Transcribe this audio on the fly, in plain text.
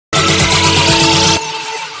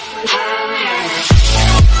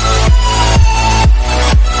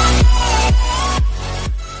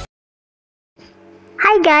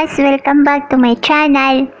guys! Welcome back to my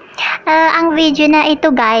channel. Ang video na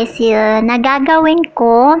ito guys, na gagawin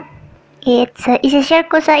ko, isi-share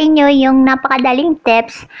ko sa inyo yung napakadaling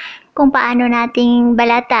tips kung paano nating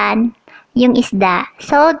balatan yung isda.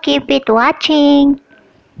 So, keep it watching!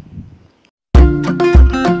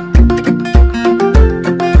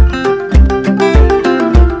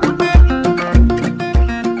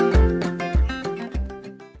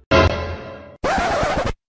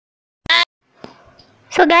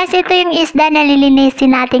 So guys, ito yung isda na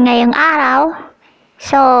lilinisin natin ngayong araw.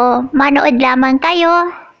 So, manood lamang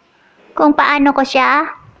kayo kung paano ko siya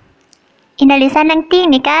inalisan ng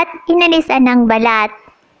tinik at inalisan ng balat.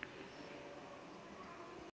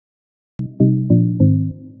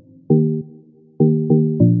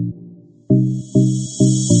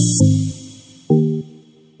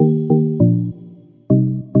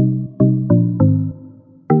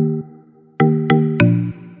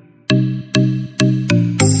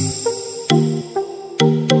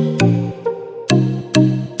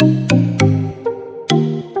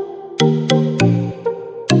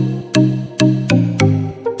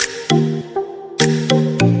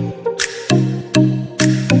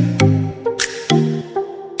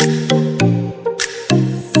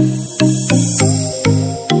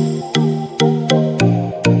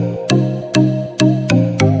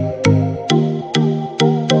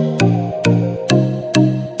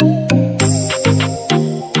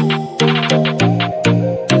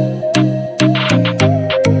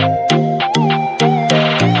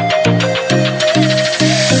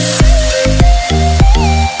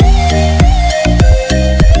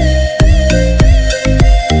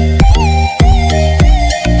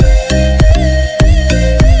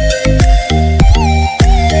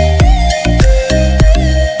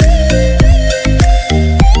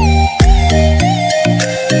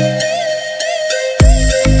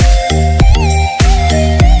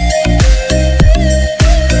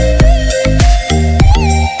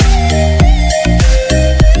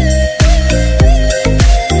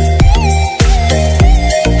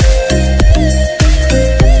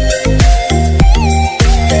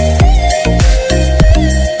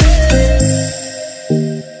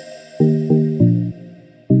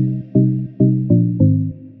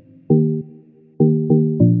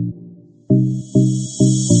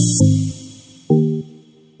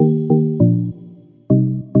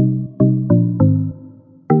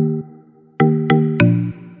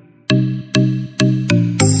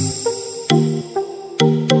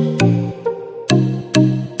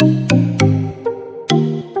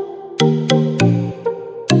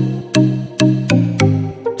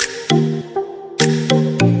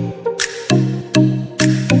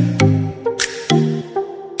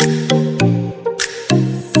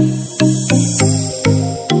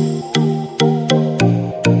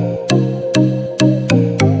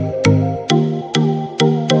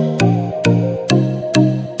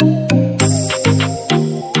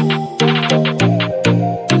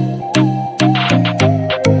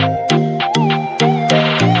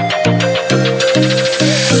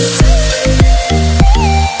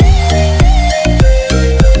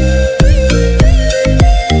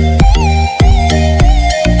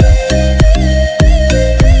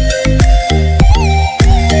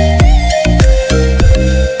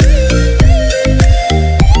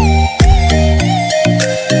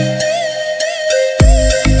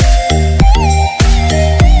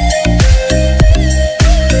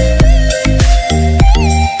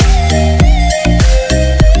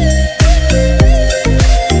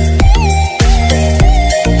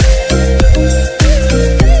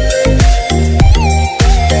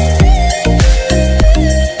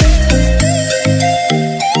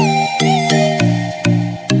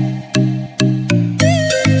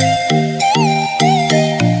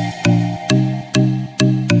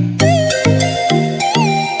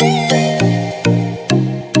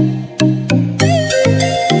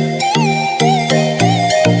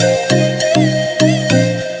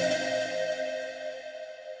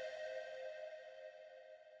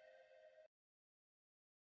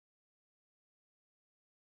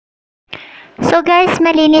 So guys,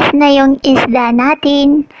 malinis na yung isda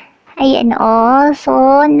natin. Ayan o.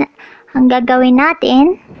 So, ang gagawin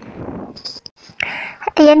natin.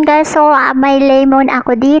 Ayan guys, so may lemon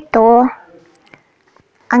ako dito.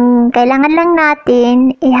 Ang kailangan lang natin,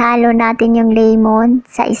 ihalo natin yung lemon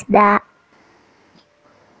sa isda.